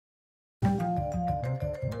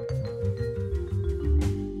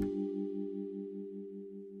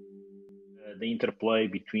the interplay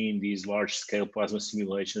between these large-scale plasma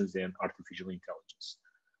simulations and artificial intelligence.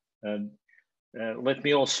 Let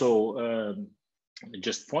me also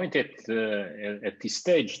just point at this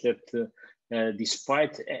stage that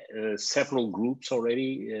despite several groups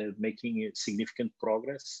already making significant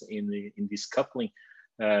progress in this coupling,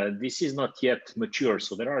 this is not yet mature.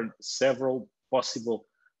 So there are several possible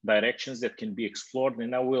directions that can be explored.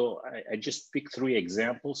 And I just pick 3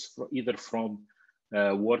 examples, either from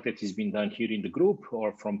work that has been done here in the group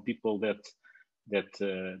or from people that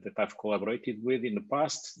I've collaborated with in the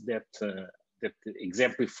past that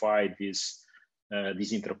exemplify this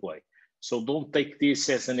interplay. So don't take this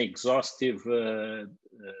as an exhaustive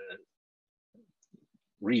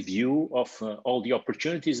review of all the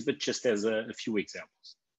opportunities, but just as a few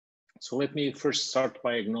examples. So let me first start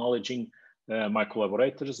by acknowledging my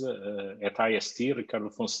collaborators at IST, Ricardo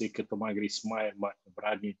Fonseca, Tomás Grismayer,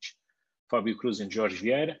 Branic, Fábio Cruz, and Jorge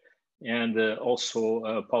Vieira, and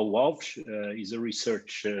also Paulo Alves is a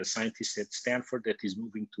research scientist at Stanford that is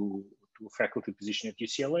moving to a faculty position at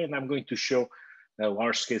UCLA, and I'm going to show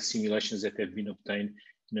large-scale simulations that have been obtained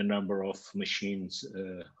in a number of machines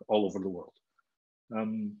all over the world.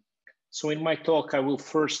 So in my talk, I will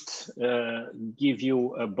first give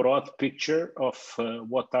you a broad picture of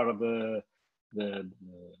what are the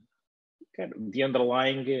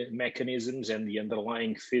underlying mechanisms and the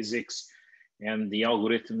underlying physics and the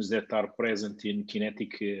algorithms that are present in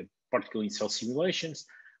kinetic particle in cell simulations.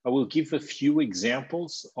 I will give a few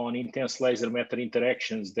examples on intense laser matter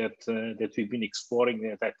interactions that we've been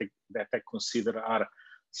exploring that I consider are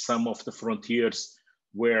some of the frontiers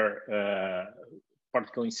where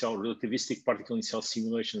relativistic particle in cell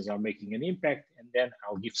simulations are making an impact. And then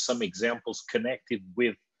I'll give some examples connected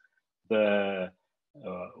with the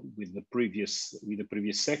previous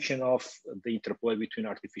section of the interplay between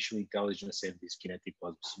artificial intelligence and these kinetic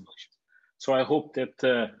plasma simulations. So I hope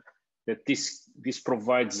that this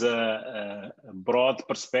provides a broad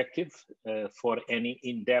perspective for any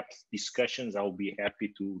in-depth discussions. I'll be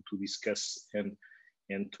happy to discuss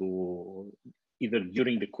and to either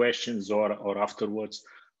during the questions or afterwards.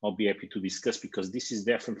 I'll be happy to discuss, because this is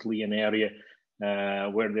definitely an area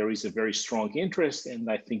where there is a very strong interest, and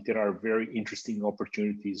I think there are very interesting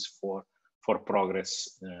opportunities for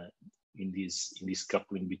progress in this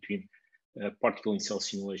coupling between particle in cell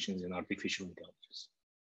simulations and artificial intelligence.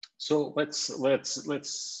 So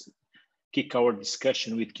let's kick our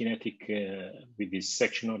discussion with kinetic with this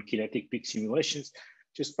section on kinetic peak simulations,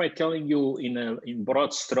 just by telling you in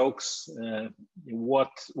broad strokes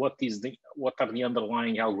what are the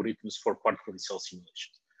underlying algorithms for particle in cell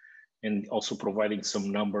simulations, and also providing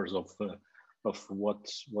some numbers of what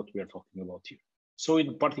we are talking about here. So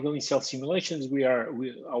in particle in cell simulations,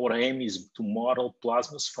 our aim is to model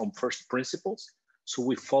plasmas from first principles. So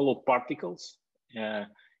we follow particles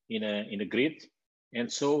in a grid,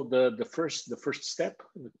 and so the first step.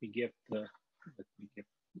 Let me get.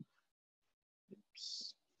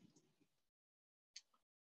 Oops.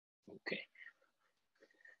 Okay.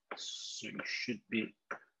 So you should be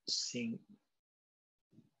seeing.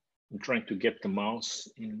 I'm trying to get the mouse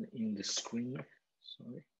in the screen.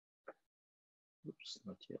 Sorry. Oops,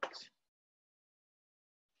 not yet.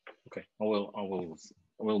 Okay, I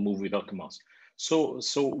will move without the mouse. So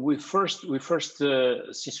we first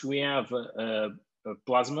since we have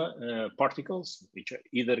plasma particles, which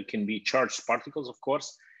either can be charged particles, of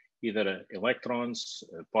course, either electrons,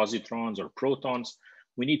 positrons, or protons.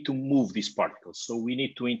 We need to move these particles. So we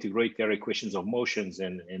need to integrate their equations of motions,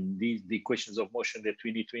 and the equations of motion that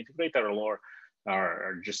we need to integrate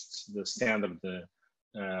are just the standard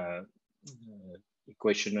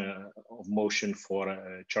equation of motion for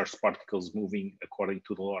charged particles moving according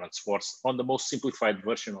to the Lorentz force on the most simplified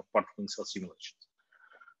version of particle in cell simulations.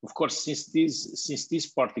 Of course, since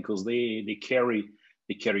these particles they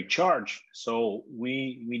carry charge, so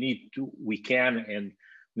we need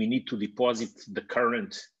to deposit the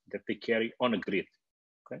current that they carry on a grid.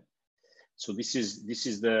 Okay, so this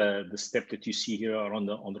is the step that you see here on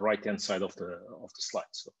the right hand side of the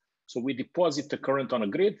slide. So we deposit the current on a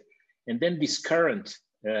grid, and then this current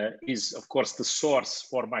is of course the source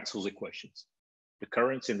for Maxwell's equations. The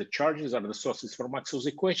currents and the charges are the sources for Maxwell's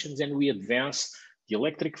equations, and we advance the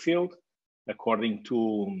electric field according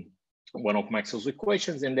to one of Maxwell's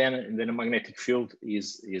equations, and then a magnetic field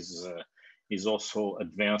is also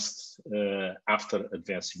advanced after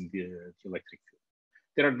advancing the electric field.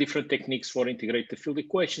 There are different techniques for integrate the field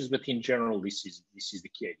equations, but in general, this is the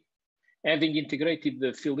key idea. Having integrated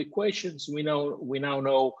the field equations, we now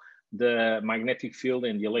know the magnetic field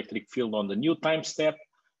and the electric field on the new time step,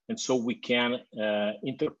 and so we can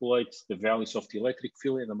interpolate the values of the electric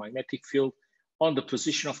field and the magnetic field on the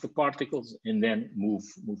position of the particles and then move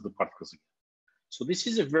the particles again. So this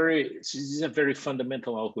is a very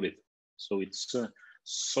fundamental algorithm. So it's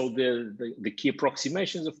so the key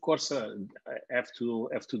approximations, of course, have to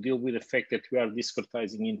deal with the fact that we are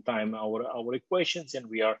discretizing in time our equations, and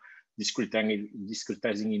we are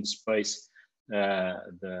discretizing in space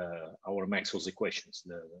our Maxwell's equations,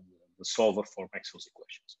 the solver for Maxwell's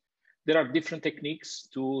equations. There are different techniques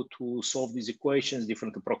to solve these equations,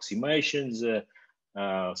 different approximations.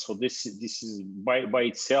 So this is by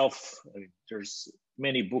itself. There's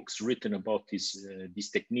many books written about these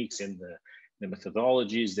techniques and the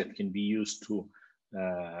methodologies that can be used to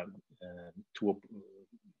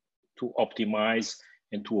optimize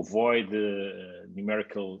and to avoid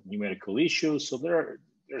numerical issues. So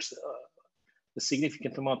there's a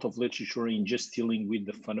significant amount of literature in just dealing with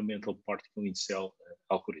the fundamental particle in cell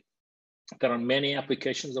algorithm. There are many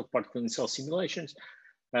applications of particle in cell simulations.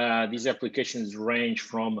 These applications range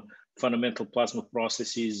from fundamental plasma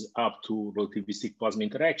processes up to relativistic plasma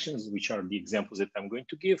interactions, which are the examples that I'm going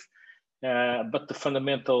to give. But the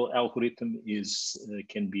fundamental algorithm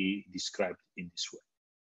can be described in this way.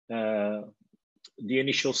 The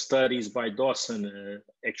initial studies by Dawson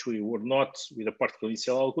actually were not with a particle in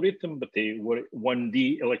cell algorithm, but they were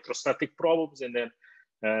 1D electrostatic problems, and then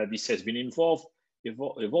this has been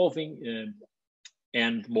evolving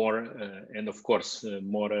and more, and of course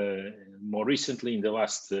more recently in the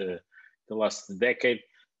last decade,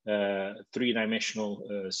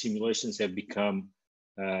 three-dimensional simulations have become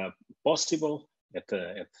possible at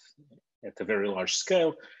a very large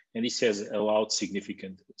scale, and this has allowed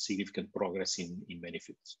significant progress in many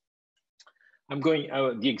fields.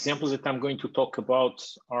 The examples that I'm going to talk about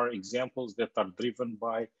are examples that are driven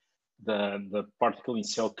by the particle in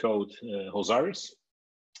cell code Osiris,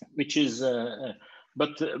 which is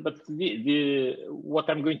but what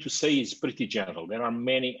I'm going to say is pretty general. There are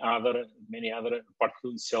many other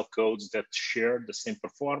particle in cell codes that share the same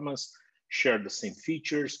performance, share the same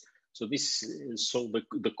features. So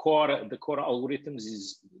the core algorithms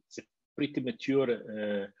is a pretty mature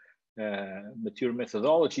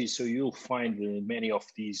methodology. So you'll find many of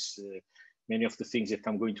the things that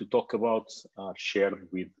I'm going to talk about are shared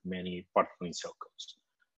with many particle in cell codes.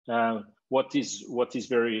 What is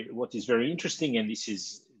very interesting, and this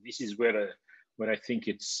is where I think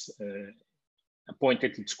it's a point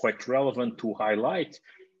that it's quite relevant to highlight,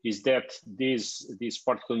 is that these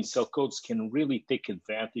particle in cell codes can really take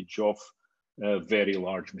advantage of very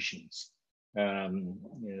large machines.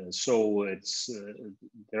 So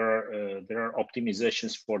there are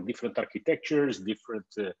optimizations for different architectures, different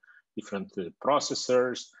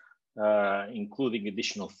processors, including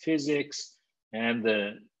additional physics, and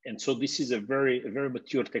so this is a very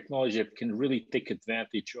mature technology that can really take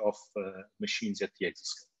advantage of machines at the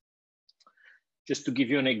exascale. Just to give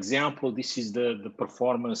you an example, this is the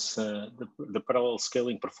performance, the parallel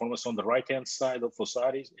scaling performance on the right-hand side of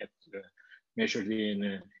Osiris, measured in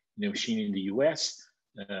a machine in the US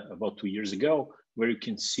about 2 years ago, where you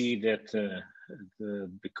can see that the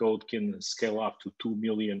code can scale up to 2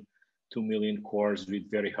 million cores with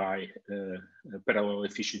very high parallel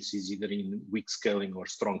efficiencies, either in weak scaling or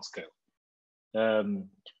strong scale.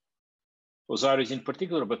 Osiris in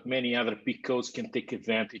particular, but many other peak codes can take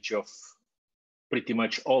advantage of pretty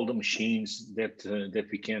much all the machines that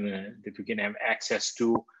we can have access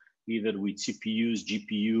to, either with CPUs,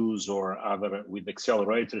 GPUs, or other with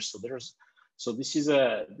accelerators. So there's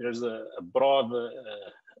a broad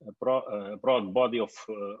body of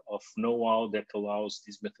know-how that allows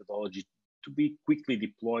this methodology to be quickly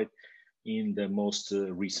deployed in the most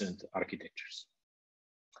recent architectures.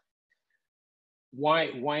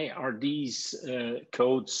 Why are these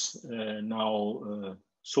codes now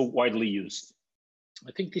so widely used?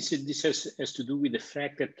 I think this has to do with the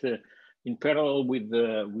fact that in parallel with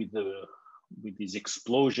this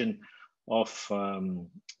explosion of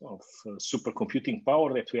supercomputing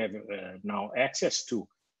power that we have now access to,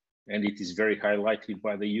 and it is very highlighted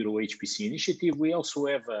by the Euro HPC initiative, we also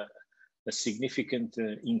have a significant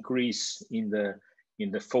increase in the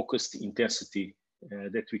focused intensity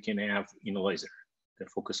that we can have in a laser, the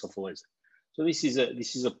focus of a laser. So this is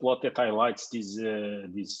a plot that highlights this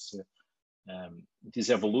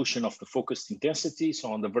evolution of the focused intensity.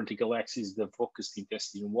 So on the vertical axis, the focused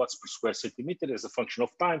intensity in watts per square centimeter as a function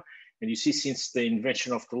of time. And you see, since the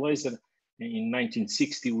invention of the laser in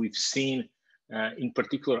 1960, we've seen, in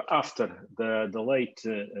particular after the late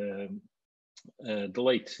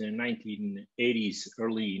 1980s,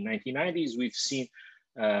 early 1990s, we've seen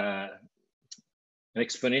an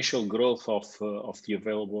exponential growth of the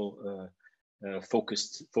available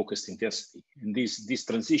focused intensity. And this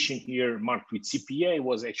transition here marked with CPA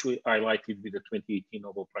was actually highlighted with the 2018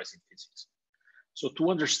 Nobel Prize in Physics. So to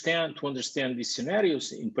understand these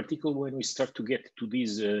scenarios, in particular when we start to get to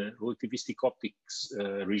these relativistic optics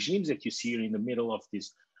regimes that you see here in the middle of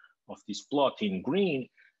this plot in green,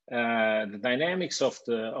 the dynamics of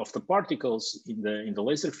the particles in the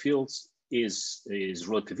laser fields is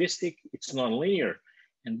relativistic. It's nonlinear.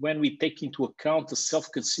 And when we take into account the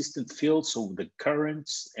self-consistent fields, so the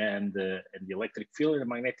currents and the electric field and the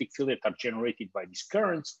magnetic field that are generated by these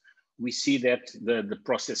currents, we see that the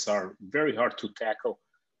process are very hard to tackle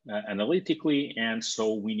analytically. And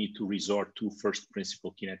so we need to resort to first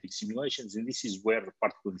principle kinetic simulations. And this is where the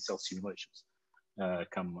particle in cell simulations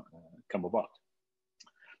come about.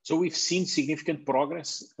 So we've seen significant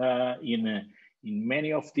progress in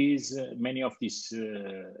many of these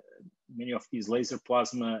laser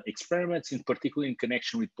plasma experiments, in particular in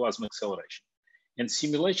connection with plasma acceleration. And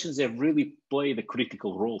simulations have really played a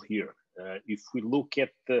critical role here. If we look at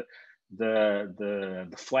the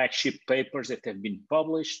flagship papers that have been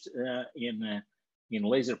published in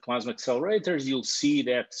laser plasma accelerators, you'll see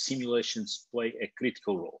that simulations play a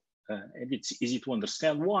critical role. And it's easy to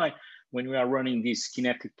understand why. When we are running these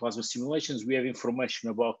kinetic plasma simulations, we have information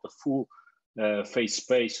about the full phase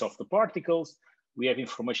space of the particles. We have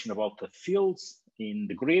information about the fields in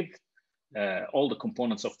the grid, all the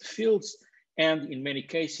components of the fields. And in many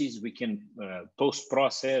cases, we can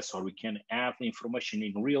post-process or we can have information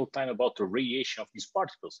in real time about the radiation of these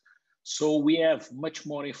particles. So we have much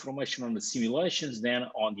more information on the simulations than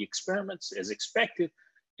on the experiments as expected.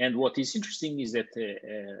 And what is interesting is that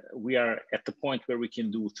we are at the point where we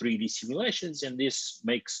can do 3D simulations, and this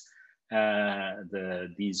makes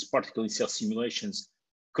these particle in cell simulations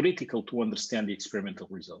critical to understand the experimental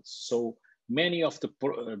results. So many of the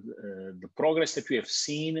progress that we have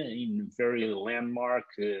seen in very landmark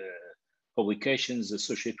publications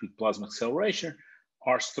associated with plasma acceleration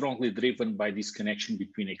are strongly driven by this connection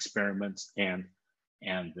between experiments and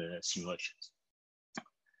simulations.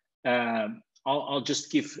 I'll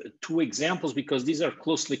just give two examples because these are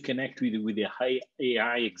closely connected with the high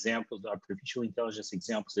AI examples, the artificial intelligence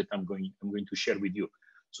examples that I'm going to share with you.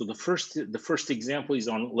 So the first example is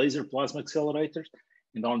on laser plasma accelerators.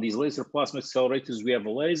 And on these laser plasma accelerators, we have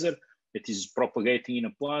a laser that is propagating in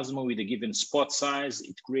a plasma with a given spot size.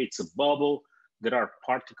 It creates a bubble. There are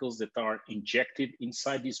particles that are injected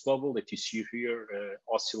inside this bubble that you see here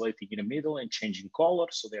oscillating in the middle and changing color.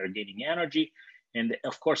 So they are gaining energy. And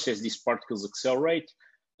of course, as these particles accelerate,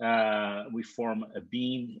 we form a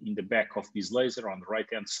beam in the back of this laser on the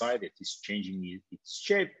right-hand side that is changing its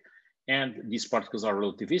shape. And these particles are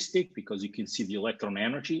relativistic because you can see the electron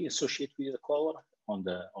energy associated with the color on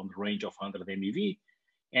the range of 100 MeV.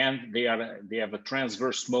 And they have a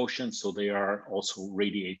transverse motion, so they are also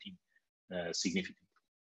radiating significantly.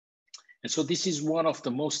 And so this is one of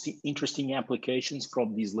the most interesting applications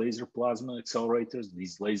from these laser plasma accelerators,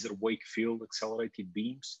 these laser wake field accelerated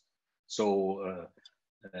beams. So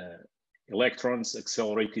electrons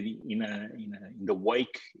accelerated in the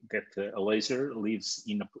wake that a laser leaves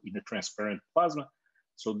in a transparent plasma.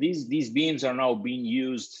 So these beams are now being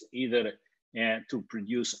used either to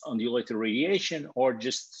produce undulated radiation or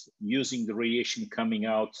just using the radiation coming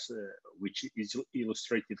out, which is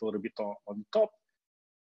illustrated a little bit on the top.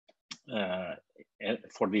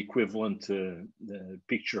 For the equivalent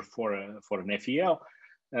picture for an FEL,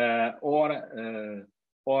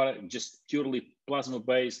 or just purely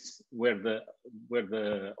plasma-based, where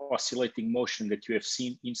the oscillating motion that you have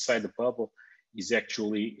seen inside the bubble is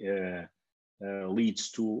actually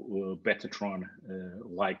leads to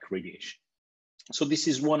Betatron-like radiation. So this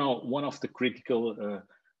is one of the critical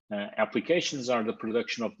applications are the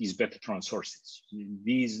production of these Betatron sources.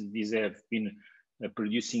 These have been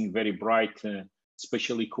producing very bright,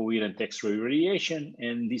 spatially coherent X-ray radiation,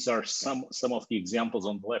 and these are some of the examples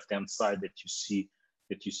on the left-hand side that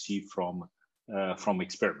you see from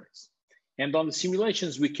experiments. And on the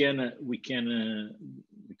simulations, we can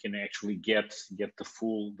actually get the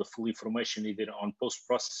full information either on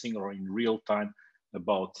post-processing or in real time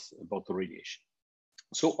about the radiation.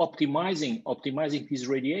 So optimizing this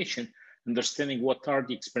radiation, understanding what are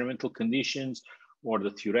the experimental conditions or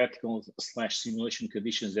the theoretical / simulation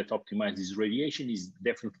conditions that optimize this radiation is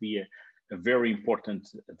definitely a very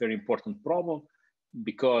important problem,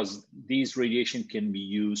 because this radiation can be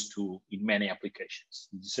used in many applications.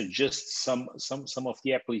 So just some of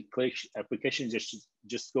the applications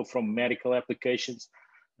just go from medical applications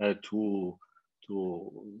to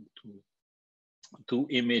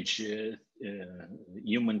image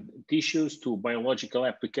human tissues, to biological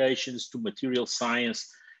applications, to material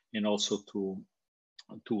science, and also to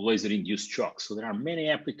laser-induced shock. So there are many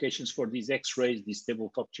applications for these X-rays, these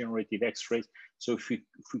tabletop generated X-rays. So if we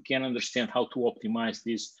can understand how to optimize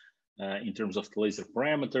this in terms of the laser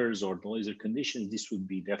parameters or the laser conditions, this would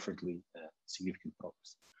be definitely significant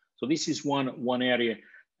progress. So this is one area,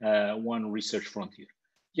 one research frontier.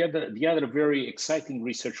 The other very exciting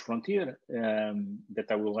research frontier that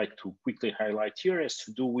I would like to quickly highlight here has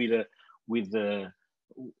to do with the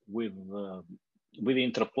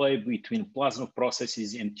interplay between plasma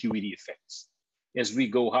processes and QED effects. As we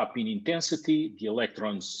go up in intensity, the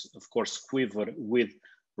electrons, of course, quiver with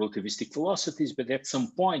relativistic velocities, but at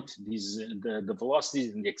some point, the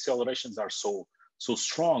velocities and the accelerations are so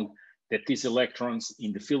strong that these electrons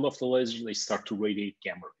in the field of the laser, they start to radiate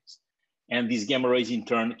gamma rays. And these gamma rays in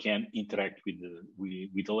turn can interact with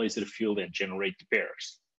the laser field and generate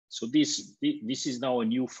pairs. So this is now a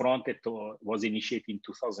new front that was initiated in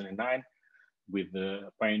 2009 with the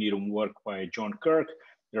pioneering work by John Kirk.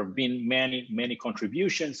 There have been many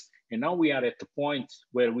contributions, and now we are at the point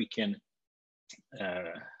where we can,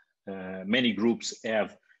 many groups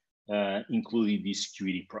have included these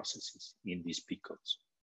QED processes in these peak codes.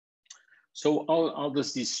 So how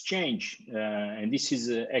does this change? And this is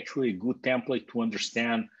actually a good template to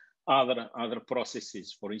understand other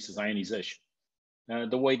processes, for instance, ionization.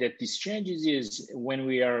 The way that this changes is when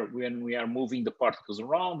we are moving the particles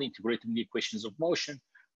around, integrating the equations of motion.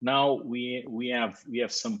 Now we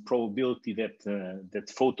have some probability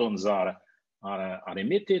that photons are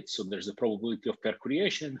emitted. So there's a probability of pair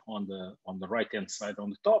creation on the right hand side on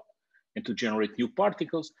the top, and to generate new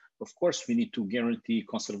particles. Of course, we need to guarantee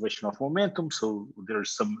conservation of momentum. So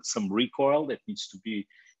there's some recoil that needs to be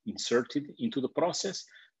inserted into the process.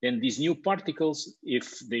 Then these new particles,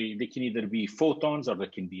 if they can either be photons or they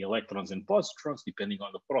can be electrons and positrons, depending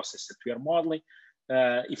on the process that we are modeling.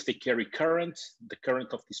 If they carry current, the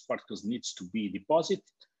current of these particles needs to be deposited,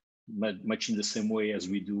 much in the same way as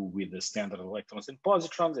we do with the standard electrons and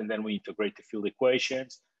positrons. And then we integrate the field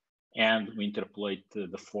equations and we interpolate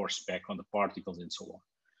the force back on the particles and so on.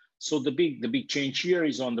 So the big change here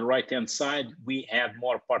is on the right-hand side, we add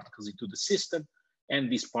more particles into the system, and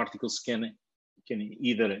these particles can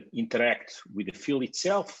either interact with the field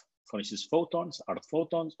itself, for instance, photons,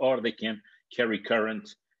 or they can carry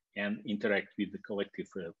current and interact with the collective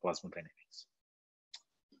plasma dynamics.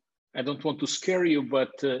 I don't want to scare you,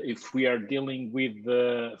 but if we are dealing with,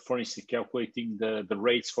 for instance, calculating the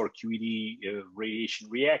rates for QED radiation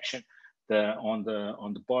reaction, on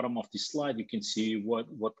the bottom of this slide, you can see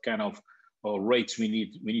what kind of rates we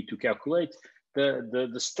need to calculate.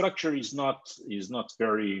 The structure is not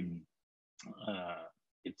very.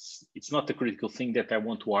 It's not the critical thing that I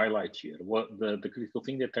want to highlight here. What the critical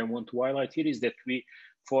thing that I want to highlight here is that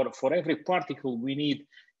for every particle we need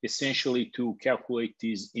essentially to calculate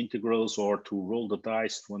these integrals or to roll the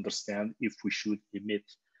dice to understand if we should emit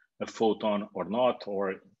a photon or not,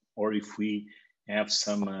 or if we have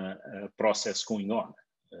some process going on.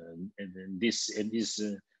 And this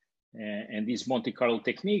Monte Carlo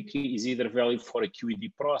technique is either valid for a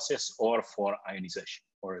QED process or for ionization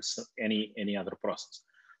or any other process.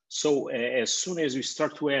 So as soon as we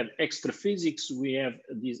start to add extra physics, we have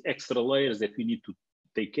these extra layers that we need to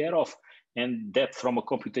take care of, and that from a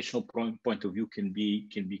computational point of view can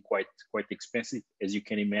be quite expensive, as you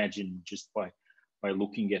can imagine, just by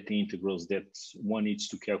looking at the integrals that one needs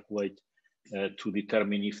to calculate to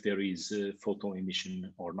determine if there is photon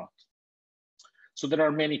emission or not. So there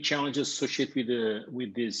are many challenges associated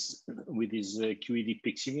with these QED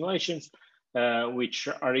peak simulations, which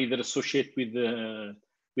are either associated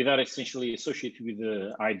with are essentially associated with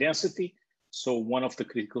the high density. So one of the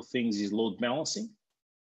critical things is load balancing,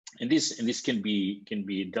 and this can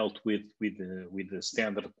be dealt with the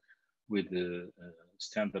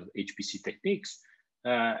standard HPC techniques.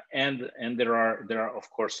 And there are of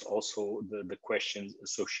course also the questions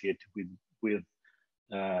associated with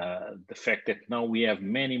the fact that now we have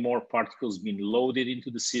many more particles being loaded into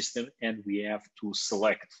the system, and we have to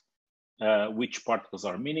select which particles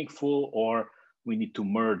are meaningful, or we need to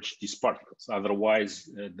merge these particles. Otherwise,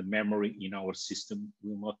 the memory in our system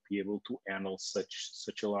will not be able to handle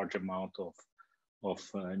such a large amount of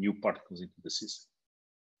new particles into the system.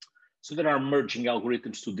 So there are merging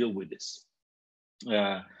algorithms to deal with this.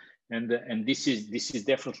 And this is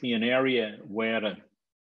definitely an area where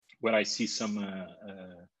I see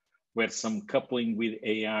where some coupling with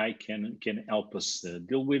AI can help us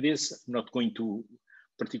deal with this. I'm not going to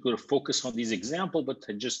particularly focus on this example, but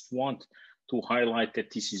I just want to highlight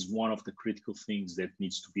that this is one of the critical things that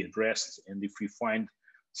needs to be addressed. And if we find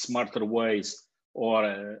smarter ways or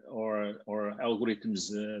algorithms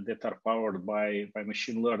that are powered by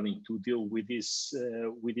machine learning to deal with this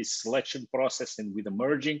selection process and with the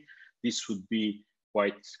merging, this would be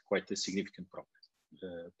quite a significant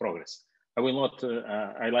progress. I will not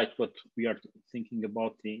highlight what we are thinking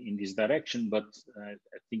about in this direction, but I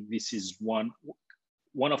think this is one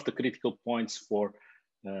of the critical points for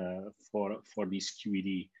these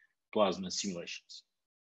QED plasma simulations.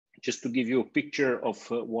 Just to give you a picture of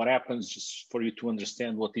what happens, just for you to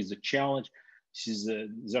understand what is the challenge. These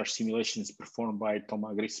are simulations performed by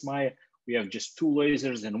Toma Grismaia. We have just 2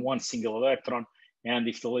 lasers and 1 single electron. And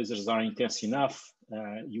if the lasers are intense enough,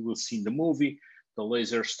 you will see in the movie, the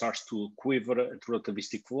laser starts to quiver at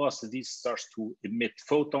relativistic velocities, starts to emit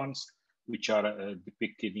photons, which are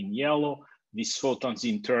depicted in yellow. These photons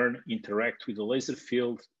in turn interact with the laser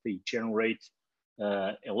field. They generate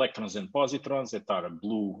electrons and positrons that are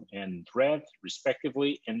blue and red,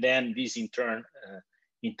 respectively, and then these in turn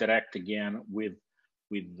interact again with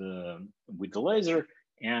the laser,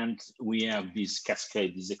 and we have this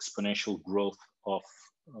cascade, this exponential growth of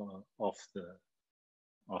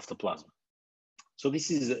the plasma. So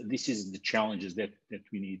this is the challenges that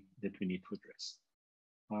we need to address.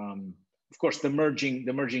 Of course, the merging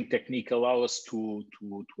technique allows us to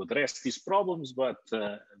address these problems, but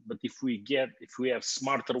if we have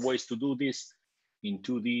smarter ways to do this in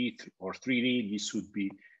 2D or 3D, this would be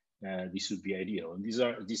ideal. And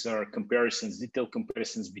these are comparisons, detailed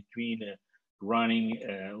comparisons between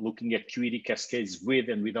looking at QED cascades with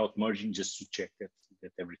and without merging, just to check that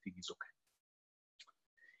everything is okay.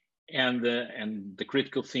 And the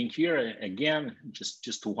critical thing here, again,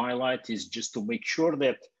 just to highlight, is just to make sure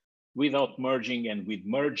that without merging and with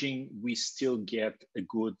merging, we still get a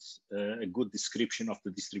good description of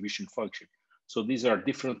the distribution function. So these are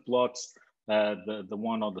different plots. The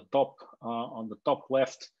one on the top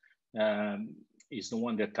left is the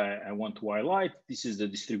one that I want to highlight. This is the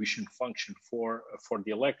distribution function for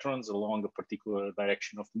the electrons along a particular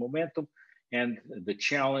direction of the momentum. And the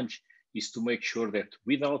challenge is to make sure that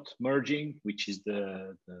without merging, which is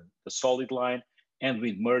the solid line, and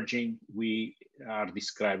with merging, we are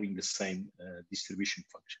describing the same distribution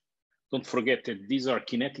function. Don't forget that these are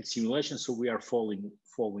kinetic simulations, so we are following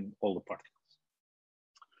all the particles.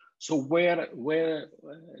 So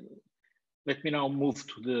let me now move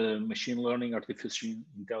to the machine learning, artificial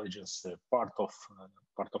intelligence part of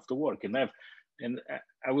the work, and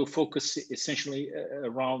I will focus essentially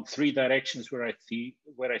around 3 directions where I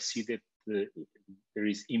see that there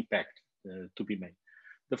is impact to be made.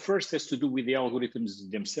 The first has to do with the algorithms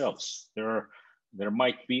themselves. There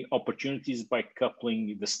might be opportunities by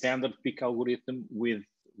coupling the standard peak algorithm with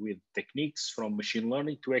techniques from machine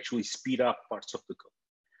learning to actually speed up parts of the code.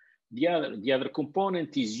 The other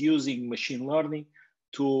component is using machine learning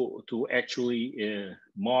to actually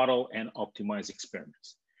model and optimize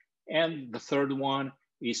experiments. And the third one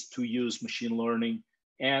is to use machine learning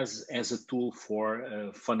as a tool for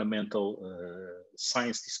fundamental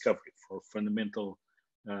science discovery, for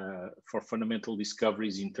fundamental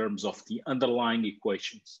discoveries in terms of the underlying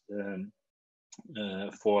equations that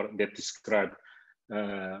describe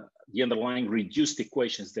the underlying reduced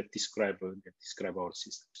equations that describe our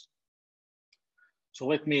systems. So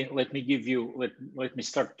let me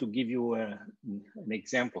start to give you an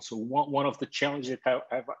example. So one of the challenges that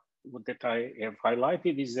I have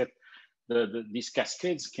highlighted is that these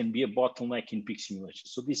cascades can be a bottleneck in peak simulation.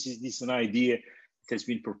 So this is an idea that has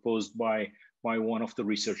been proposed by one of the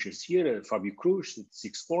researchers here, Fabio Cruz, that's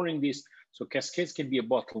exploring this. So cascades can be a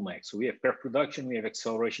bottleneck. So we have pair production, we have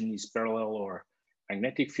acceleration in this parallel or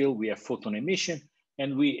magnetic field, we have photon emission,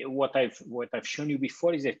 and what I've shown you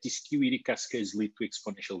before is that these QED cascades lead to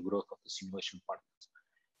exponential growth of the simulation particles.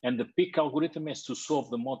 And the peak algorithm has to solve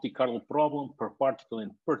the Monte Carlo problem per particle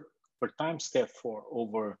and per time step for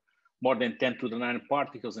over more than 10 to the 9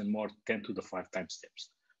 particles and more 10 to the 5 time steps.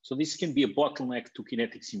 So this can be a bottleneck to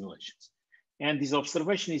kinetic simulations. And this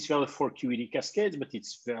observation is valid for QED cascades, but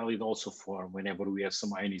it's valid also for whenever we have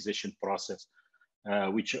some ionization process,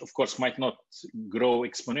 which of course might not grow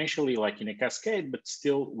exponentially like in a cascade, but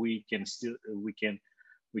still we can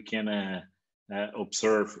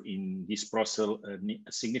observe in this process a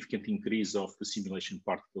significant increase of the simulation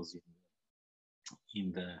particles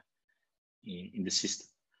in the system.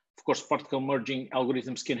 Of course, particle merging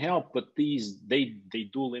algorithms can help, but they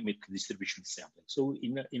do limit distribution sampling. So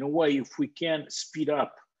in a way, if we can speed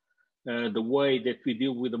up the way that we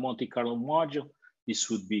deal with the Monte Carlo module,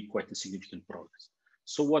 this would be quite a significant progress.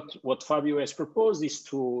 So what Fabio has proposed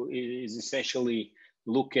is essentially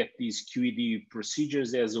look at these QED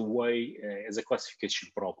procedures as a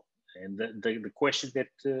classification problem. And the question that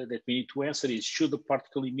we need to answer is, should the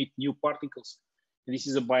particle emit new particles? And this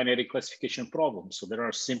is a binary classification problem. So there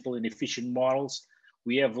are simple and efficient models.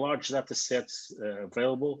 We have large data sets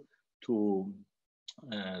available to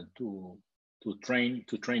train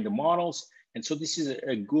the models. And so this is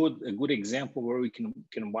a good example where we can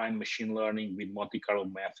combine machine learning with Monte Carlo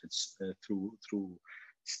methods through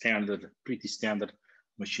pretty standard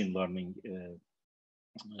machine learning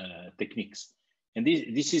techniques. And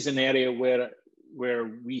this is an area where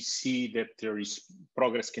we see that there is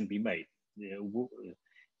progress can be made.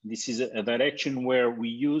 This is a direction where we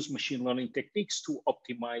use machine learning techniques to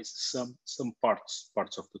optimize some parts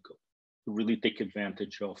of the code to really take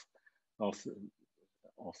advantage of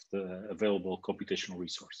the available computational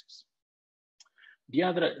resources. The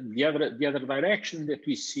other direction that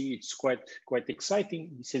we see, it's quite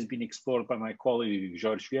exciting. This has been explored by my colleague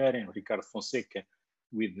Jorge Vieira and Ricardo Fonseca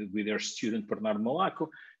with their student Bernardo Malaco,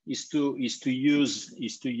 is to use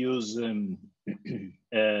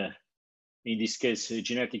in this case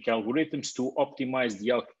genetic algorithms to optimize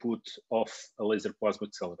the output of a laser plasma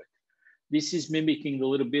accelerator. This is mimicking a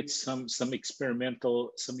little bit some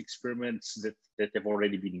experiments that have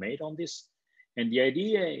already been made on this. And the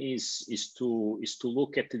idea is to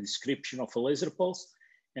look at the description of a laser pulse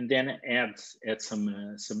and then add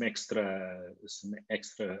some extra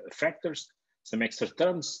factors, some extra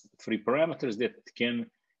terms, free parameters that can,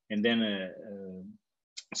 and then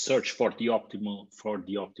search for the optimal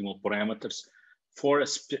parameters for a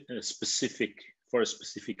specific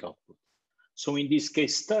output. So in this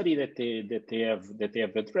case study that they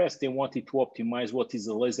have addressed, they wanted to optimize what is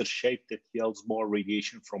a laser shape that yields more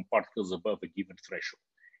radiation from particles above a given threshold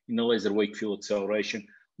in a laser wake field acceleration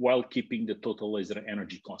while keeping the total laser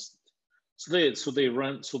energy constant. So they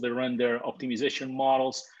run their optimization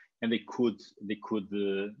models, and they could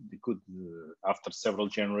after several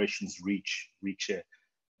generations reach an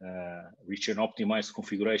optimized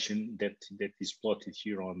configuration that is plotted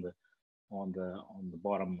here on the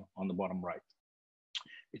bottom right.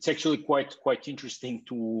 It's actually quite interesting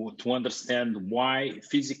to understand why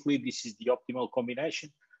physically this is the optimal combination.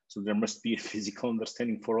 So there must be a physical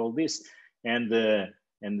understanding for all this, and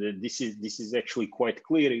this is actually quite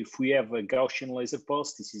clear. If we have a Gaussian laser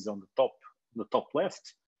pulse, this is on the top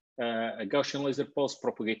left. A Gaussian laser pulse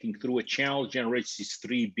propagating through a channel generates these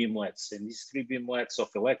three beamlets, and these three beamlets of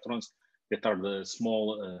electrons that are the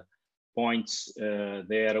small points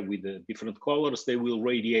there with the different colors, they will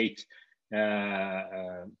radiate,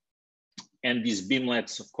 and these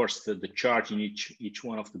beamlets, of course, the charge in each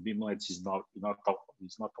one of the beamlets is not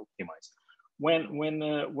optimized.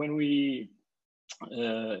 When we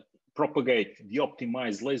propagate the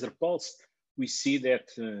optimized laser pulse, we see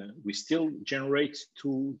that we still generate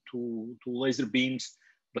two laser beams,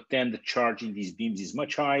 but then the charge in these beams is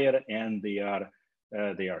much higher, and they are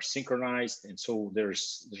synchronized, and so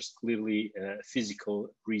there's clearly a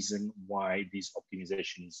physical reason why this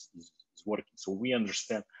optimization is working. So we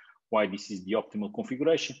understand why this is the optimal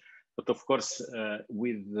configuration, but of course,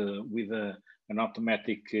 with an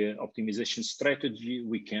automatic optimization strategy,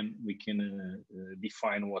 we can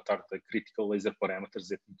define what are the critical laser parameters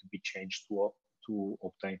that need to be changed to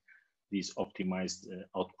obtain this optimized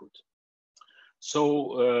output.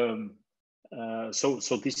 So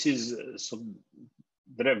this is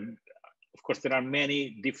of course there are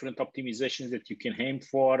many different optimizations that you can aim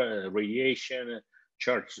for: radiation,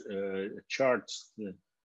 charge,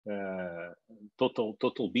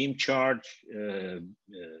 total beam charge,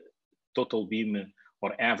 total beam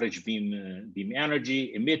or average beam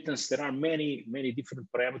energy, emittance. There are many different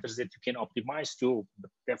parameters that you can optimize to,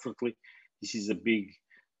 but definitely this is a big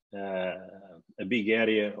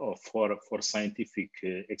area for scientific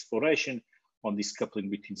exploration on this coupling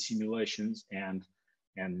between simulations and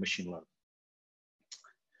machine learning.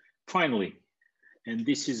 Finally, and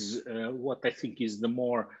this is what I think is the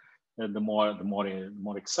more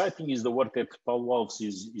exciting, is the work that Paul Wolfs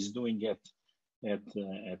is doing at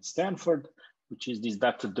Stanford, which is this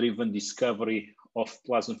data-driven discovery of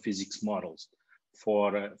plasma physics models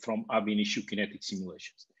from ab initio kinetic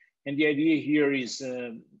simulations. And the idea here is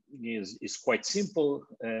quite simple: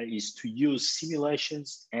 is to use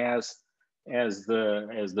simulations as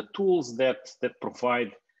the tools that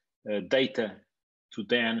provide data to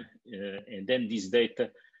then, and then this data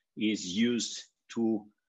is used to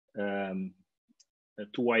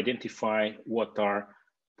identify what are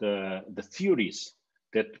the theories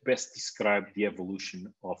that best describe the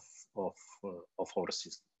evolution of our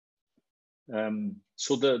system.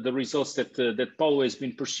 So the results that Paulo has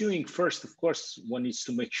been pursuing, first, of course, one is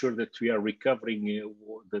to make sure that we are recovering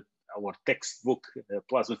our textbook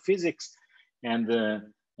plasma physics, and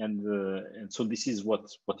and so this is what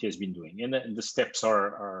he has been doing, and the steps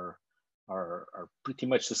are pretty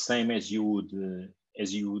much the same as you would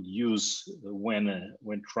use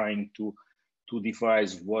when trying to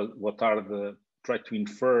devise try to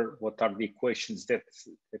infer what are the equations that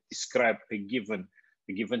describe a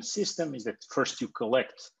given system. Is that first you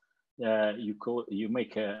collect you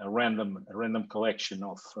make a random collection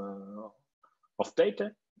of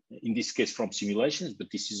data, in this case from simulations, but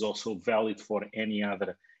this is also valid for any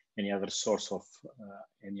other source of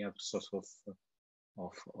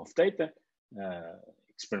data,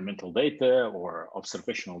 experimental data or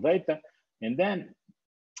observational data, and then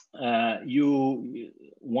the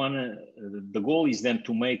goal is then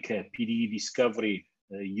to make a PDE discovery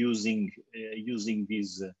using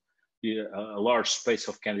these a large space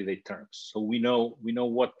of candidate terms. So we know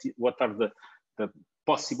what are the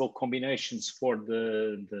possible combinations for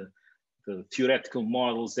the theoretical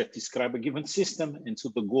models that describe a given system, and so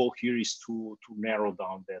the goal here is to narrow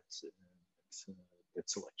down that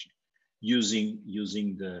selection using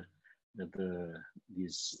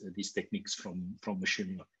these techniques from machine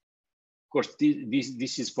learning. Of course,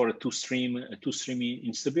 this is for a two-stream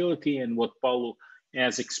instability, and what Paulo,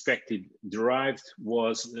 as expected, derived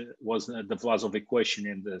was the Vlasov equation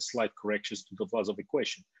and the slight corrections to the Vlasov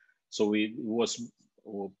equation. So it was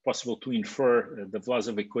possible to infer the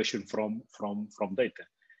Vlasov equation from data,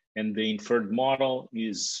 and the inferred model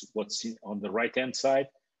is what's on the right-hand side.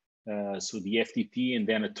 So the FTT and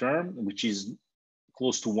then a term which is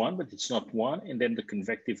close to 1, but it's not 1, and then the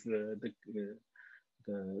convective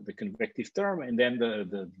the convective term, and then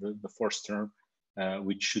the force term,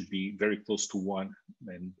 which should be very close to 1,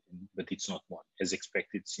 but it's not 1, as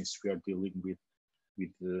expected, since we are dealing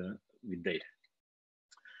with data.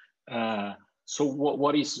 So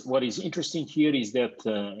what is interesting here is that,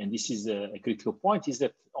 and this is a critical point, is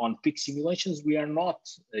that on peak simulations we are not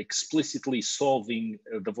explicitly solving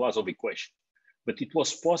the Vlasov equation, but it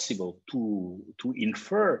was possible to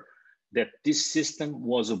infer that this system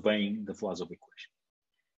was obeying the Vlasov equation.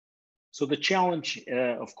 So the challenge,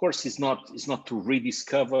 of course, is not to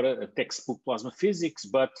rediscover a textbook plasma physics,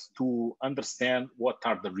 but to understand what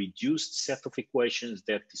are the reduced set of equations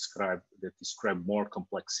that describe more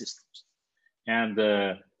complex systems.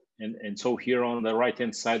 And so here on the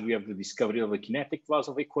right-hand side, we have the discovery of a kinetic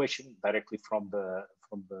Vlasov equation directly from the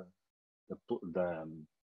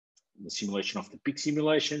simulation of the peak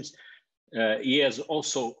simulations. He has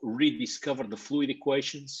also rediscovered the fluid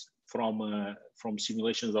equations from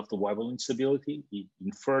simulations of the Weibull instability. He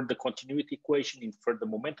inferred the continuity equation, inferred the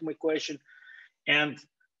momentum equation, and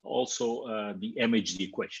also the MHD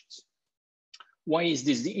equations. Why is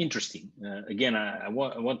this interesting? Again, I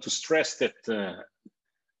want to stress that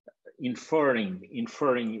inferring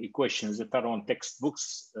equations that are on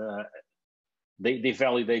textbooks, they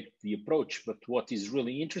validate the approach. But what is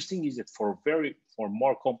really interesting is that for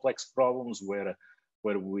more complex problems where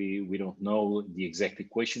we don't know the exact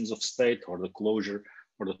equations of state or the closure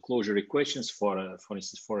equations, for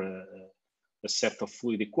instance, for a set of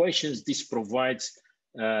fluid equations, this provides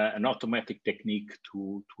an automatic technique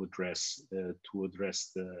to address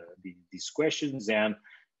these questions, and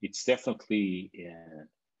it's definitely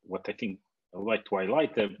what I think I'd like to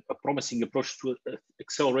highlight, a promising approach to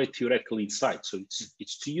accelerate theoretical insight. So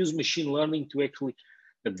it's to use machine learning to actually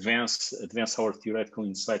advance our theoretical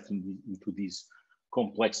insight into these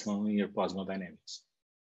complex nonlinear plasma dynamics,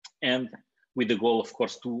 and with the goal, of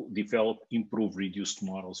course, to develop improved reduced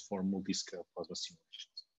models for multi-scale plasma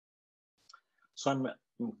simulations. So I'm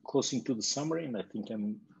closing to the summary, and I think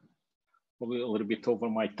I'm probably a little bit over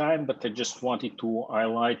my time, but I just wanted to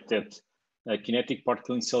highlight that kinetic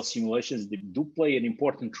particle in cell simulations, they do play an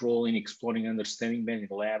important role in exploring understanding many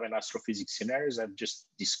lab and astrophysics scenarios. I've just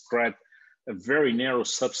described a very narrow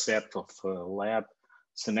subset of lab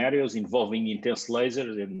scenarios involving intense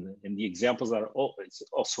lasers, and the examples are it's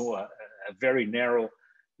also a very narrow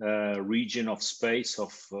region of space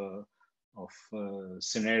of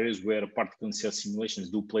scenarios where particle in cell simulations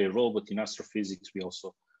do play a role. But in astrophysics, we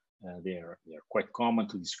also they are quite common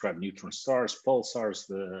to describe neutron stars, pulsars,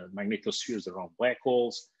 the magnetospheres around black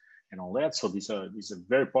holes, and all that. So these are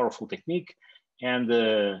very powerful technique, and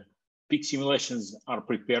peak simulations are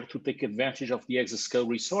prepared to take advantage of the exascale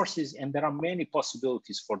resources, and there are many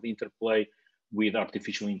possibilities for the interplay with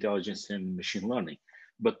artificial intelligence and machine learning,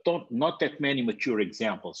 but not that many mature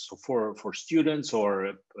examples. So for students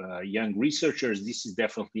or young researchers, this is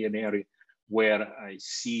definitely an area where I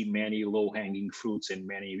see many low-hanging fruits and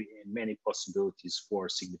many possibilities for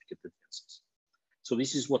significant advances. So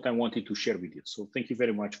this is what I wanted to share with you. So thank you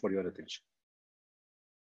very much for your attention.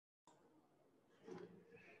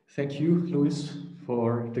 Thank you, Luis,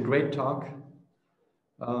 for the great talk.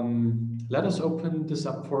 Let us open this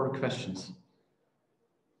up for questions.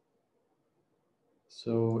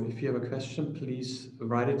 So if you have a question, please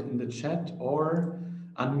write it in the chat or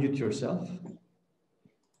unmute yourself.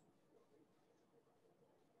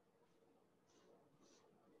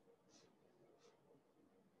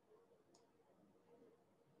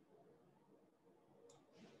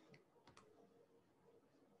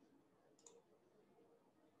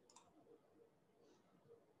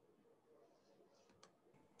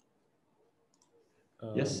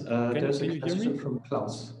 Yes, there's a question from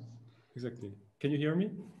Klaus. Exactly. Can you hear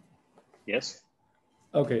me? Yes.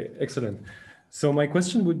 Okay, excellent. So my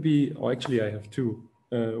question would be, or actually I have two.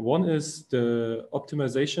 One is the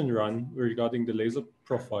optimization run regarding the laser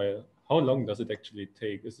profile. How long does it actually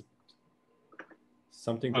take? Is it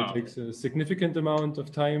something that takes a significant amount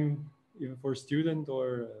of time even for a student,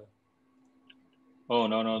 or? Oh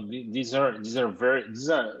no, these are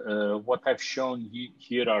what I've shown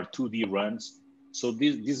here are 2D runs. So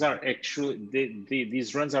these are actually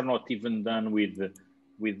these runs are not even done with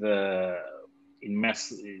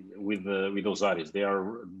Osiris. They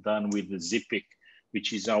are done with the ZPIC,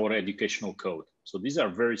 which is our educational code. So these are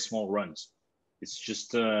very small runs. It's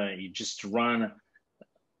just you just run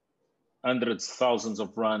hundreds, thousands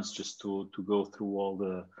of runs just to go through all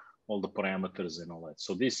the parameters and all that.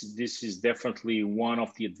 So this is definitely one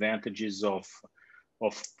of the advantages of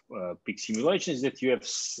peak simulations, that you have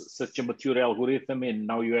such a mature algorithm, and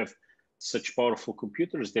now you have such powerful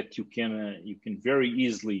computers that you can very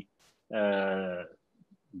easily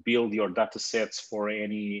build your data sets for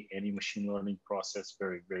any machine learning process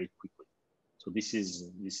very quickly. So this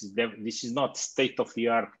is not state of the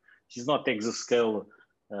art. This is not exascale.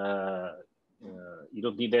 You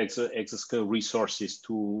don't need exascale resources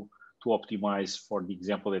to optimize for the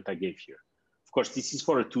example that I gave here. Of course, this is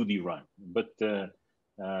for a 2D run, but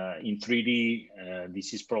in 3D,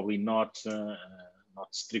 this is probably not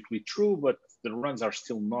strictly true, but the runs are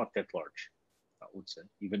still not that large, I would say,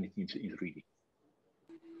 even in 3D.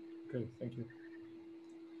 Okay, thank you.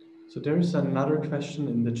 So there is another question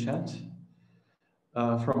in the chat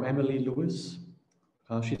from Emily Lewis.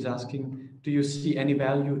 She's asking, do you see any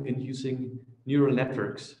value in using neural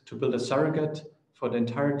networks to build a surrogate for the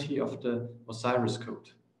entirety of the Osiris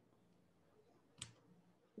code?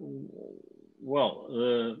 Well,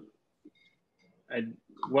 I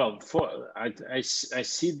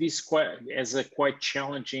see this as a quite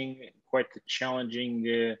challenging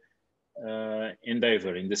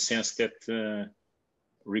endeavor, in the sense that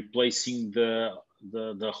replacing the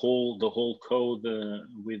whole code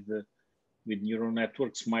with neural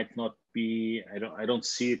networks might not be. I don't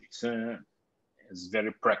see it as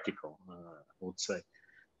very practical. I would say.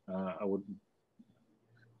 I would.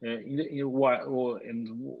 Why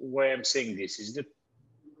I'm saying this is that,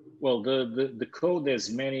 well, the code has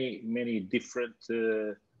many different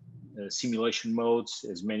simulation modes,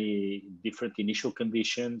 has many different initial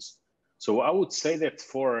conditions. So I would say that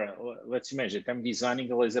for let's imagine I'm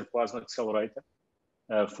designing a laser plasma accelerator,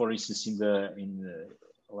 for instance, in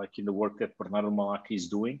the work that Bernardo Malaki is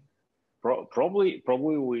doing. Probably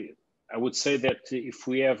I would say that if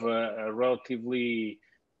we have a relatively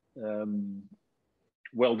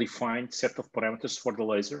well-defined set of parameters for the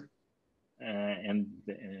laser, and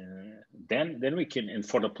then we can, and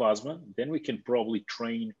for the plasma, then we can probably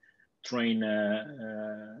train a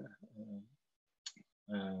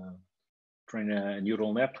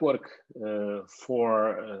neural network to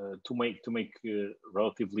make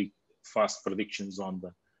relatively fast predictions on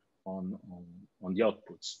the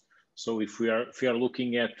outputs. So if we are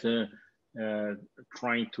looking at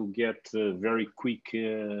trying to get very quick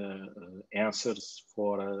answers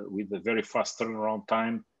with a very fast turnaround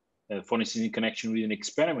time, for instance, in connection with an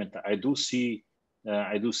experiment, I do see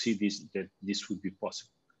that this would be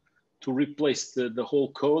possible. To replace the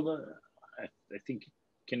whole code, I think it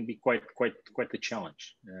can be quite a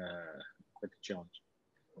challenge.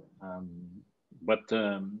 But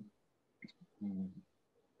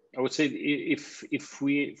I would say if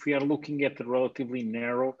we are looking at a relatively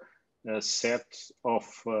narrow set of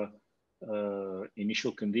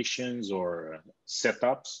initial conditions or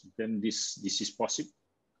setups, then this is possible.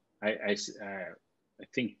 I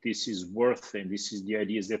think this is worth, and this is the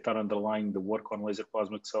ideas that are underlying the work on laser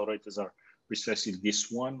plasma accelerators are precisely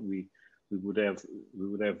this one. We would have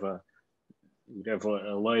a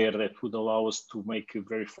layer that would allow us to make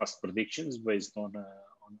very fast predictions based on a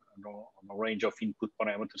range of input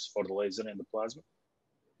parameters for the laser and the plasma.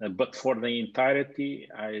 But for the entirety,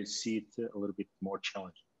 I see it a little bit more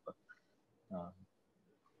challenging.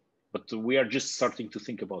 But we are just starting to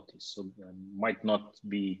think about this, so might not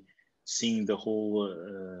be seeing the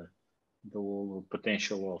whole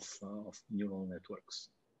potential of neural networks.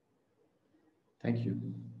 Thank you.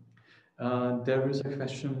 There is a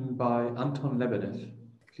question by Anton Lebedev.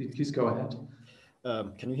 Please go ahead.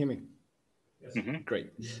 Can you hear me? Yes. Mm-hmm.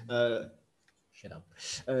 Great. Shut up.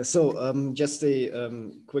 Just a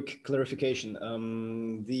quick clarification.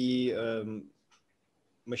 The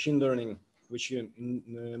machine learning, which you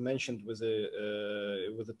mentioned with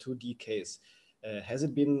a 2D case, has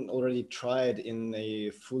it been already tried in a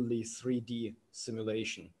fully 3D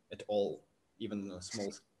simulation at all, even a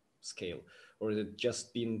small scale, or has it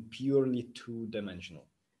just been purely two-dimensional?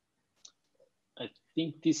 I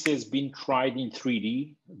think this has been tried in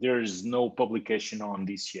 3D. There is no publication on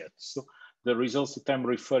this yet. So the results that I'm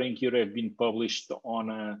referring here have been published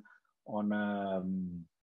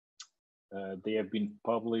they have been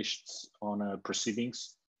published on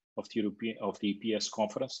proceedings of the EPS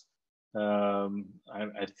conference.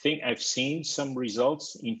 I think I've seen some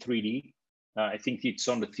results in 3D. I think it's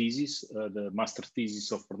on the thesis, the master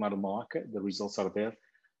thesis of Bernardo Malaca. The results are there,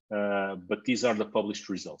 but these are the published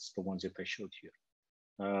results, the ones that I showed here.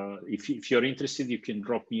 If you're interested, you can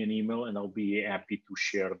drop me an email, and I'll be happy to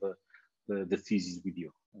share the thesis with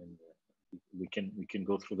you, and we can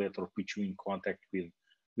go through that or put you in contact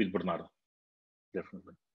with Bernardo.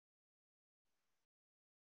 Definitely.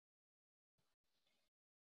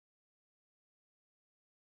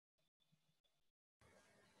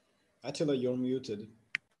 Attila, you're muted.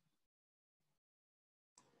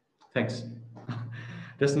 Thanks.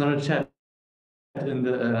 There's another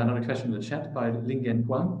question in the chat by Lingen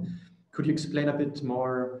Guang. Could you explain a bit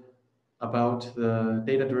more about the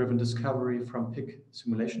data-driven discovery from PIC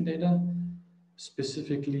simulation data?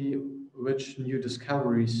 Specifically, which new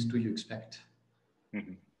discoveries do you expect?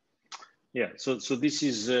 Mm-hmm. Yeah, so this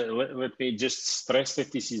is, let me just stress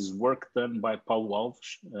that this is work done by Paulo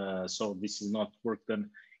Alves. So this is not work done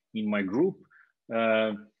in my group.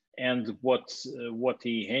 And what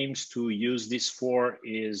he aims to use this for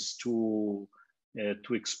is to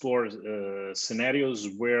explore scenarios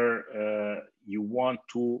where you want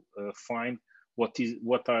to find what is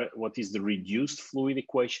the reduced fluid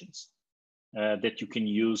equations that you can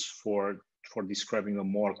use for describing a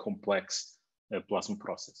more complex plasma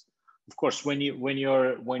process. Of course, when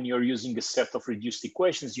you're using a set of reduced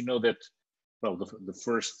equations, you know that, well, the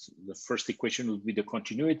first equation would be the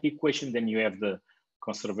continuity equation. Then you have the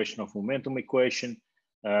conservation of momentum equation.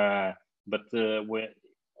 But when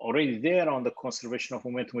already there on the conservation of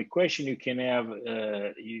momentum equation, you can have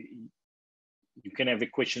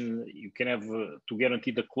equation. You can have to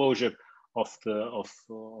guarantee the closure of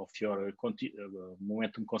your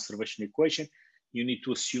momentum conservation equation. You need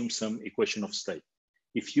to assume some equation of state.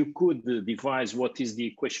 If you could devise what is the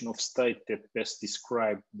equation of state that best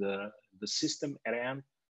describe the system at hand,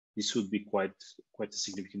 this would be quite a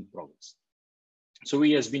significant progress. So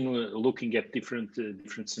he has been looking at different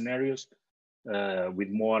scenarios with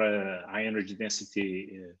more high energy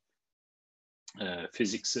density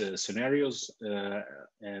physics scenarios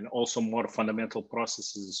and also more fundamental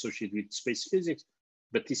processes associated with space physics.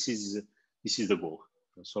 But this is the goal.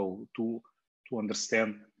 So to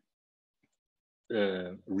understand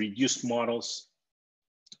reduced models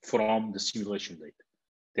from the simulation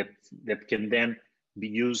data that can then be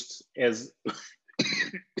used as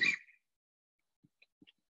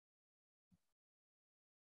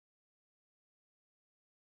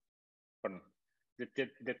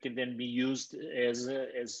that can then be used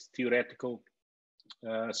as theoretical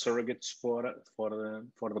surrogates for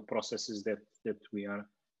the processes that we are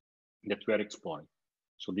exploring.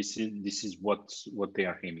 So this is what they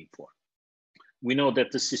are aiming for. We know that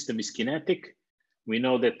the system is kinetic. We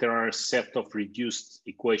know that there are a set of reduced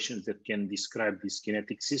equations that can describe this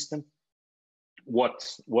kinetic system. What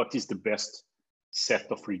is the best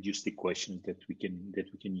set of reduced equations that we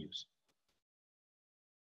can use?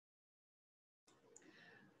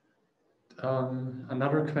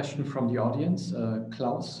 Another question from the audience.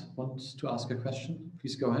 Klaus wants to ask a question.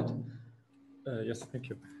 Please go ahead. Yes, thank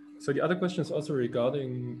you. So the other question is also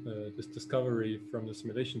regarding this discovery from the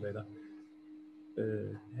simulation data.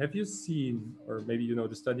 Have you seen, or maybe you know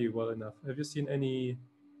the study well enough, have you seen any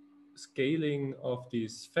scaling of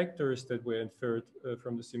these factors that were inferred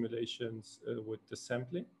from the simulations with the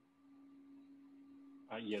sampling?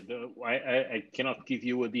 Yeah, I cannot give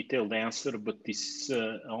you a detailed answer, but this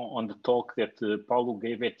on the talk that Paulo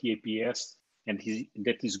gave at the APS, and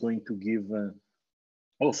that is going to give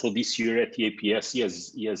also this year at the APS.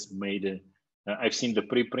 He has made. I've seen the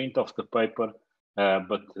preprint of the paper,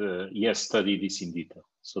 but he has studied this in detail.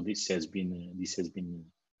 So this has been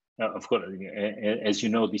of course, as you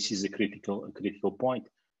know, this is a critical point.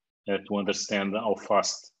 to understand how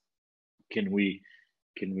fast can we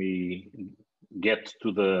get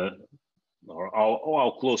to the, or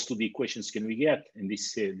how close to the equations can we get, and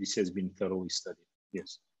this has been thoroughly studied.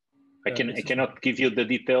 Yes, I cannot give you the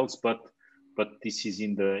details, but this is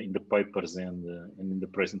in the papers and in the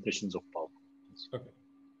presentations of Paulo. Okay.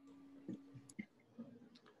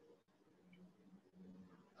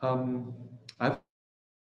 I have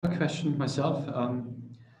a question myself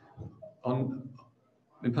on,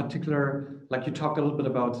 in particular, like you talked a little bit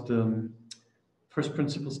about the first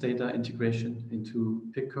principles data integration into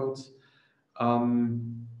PIC codes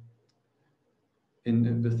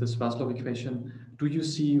with this Maslov equation.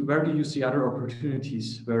 Where do you see other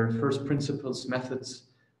opportunities where first principles methods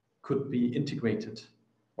could be integrated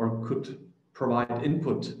or could provide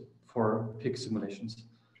input for PIC simulations?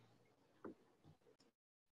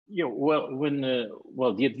 Yeah, well,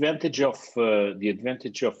 the advantage of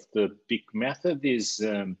the PIC method is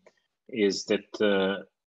that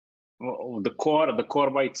the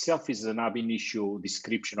core by itself is an ab initio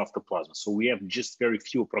description of the plasma. So we have just very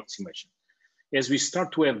few approximations. As we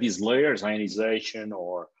start to have these layers, ionization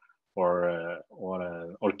or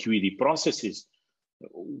QED processes,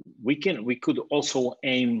 we could also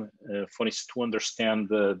aim, for instance, to understand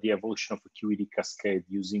the evolution of a QED cascade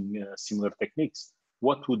using similar techniques.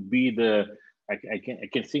 What would be I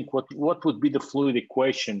can think what would be the fluid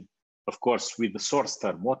equation, of course, with the source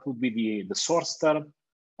term. What would be the source term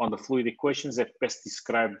on the fluid equations that best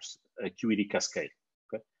describes a QED cascade?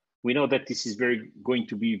 Okay, we know that this is going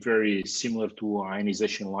to be very similar to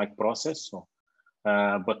ionization-like process. So,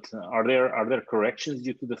 but are there corrections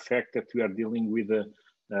due to the fact that we are dealing with a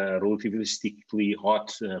relativistically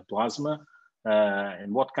hot plasma?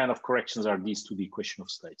 And what kind of corrections are these to the equation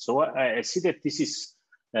of state? So I see that this is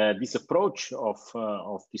this approach of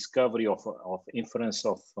discovery of inference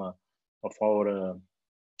of our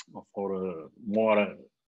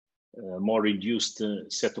more reduced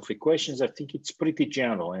set of equations. I think it's pretty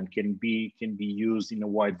general and can be used in a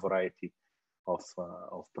wide variety of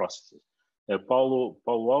processes. Paulo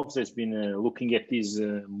Alves has been looking at these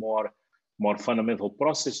more fundamental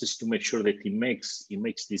processes to make sure that he makes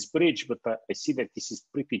this bridge, but I see that this is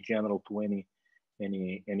pretty general to any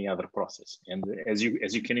other process. And as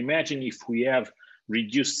you can imagine, if we have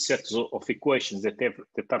reduced sets of equations that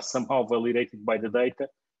are somehow validated by the data,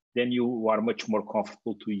 then you are much more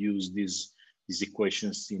comfortable to use these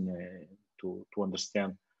equations to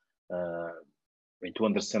understand the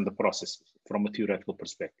processes from a theoretical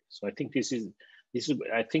perspective. So I think this is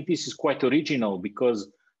quite original, because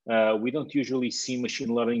we don't usually see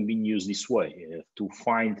machine learning being used this way to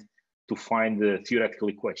find the theoretical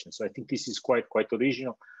equations. So I think this is quite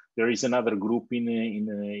original. There is another group in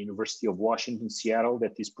the University of Washington, Seattle,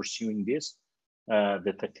 that is pursuing this.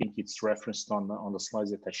 That I think it's referenced on the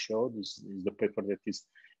slides that I showed. Is the paper that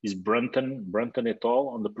is Brunton et al.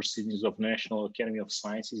 On the Proceedings of National Academy of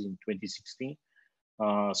Sciences in 2016.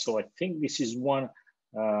 So I think this is one.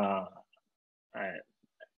 I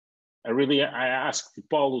asked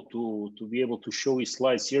Paulo to be able to show his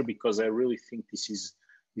slides here, because I really think this is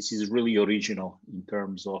really original in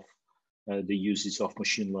terms of the uses of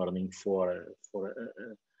machine learning for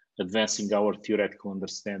advancing our theoretical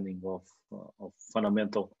understanding of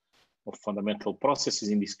fundamental processes,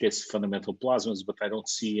 in this case fundamental plasmas. But I don't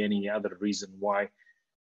see any other reason why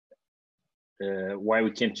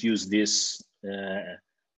we can't use this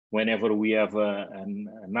whenever we have an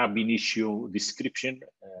ab initio description,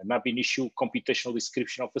 an ab initio computational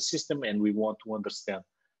description of a system, and we want to understand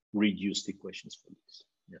reduced equations for this.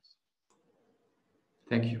 Yes.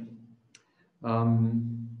 Thank you.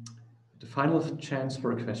 The final chance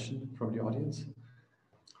for a question from the audience.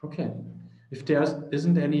 Okay. If there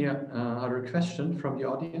isn't any other question from the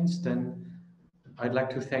audience, then I'd like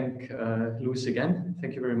to thank Luis again.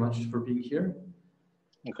 Thank you very much for being here.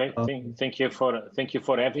 Okay, thank you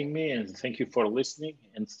for having me, and thank you for listening,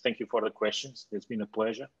 and thank you for the questions. It's been a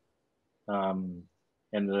pleasure, and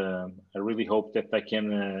I really hope that I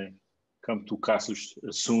can come to CASUS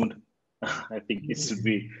soon. I think this would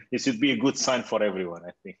be a good sign for everyone,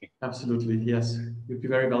 I think. Absolutely, yes. You'd be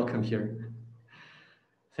very welcome here.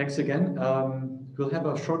 Thanks again. We'll have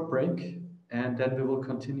a short break, and then we will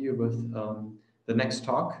continue with the next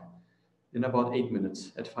talk in about 8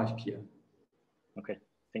 minutes at 5 p.m. Okay,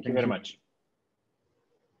 thank you very much.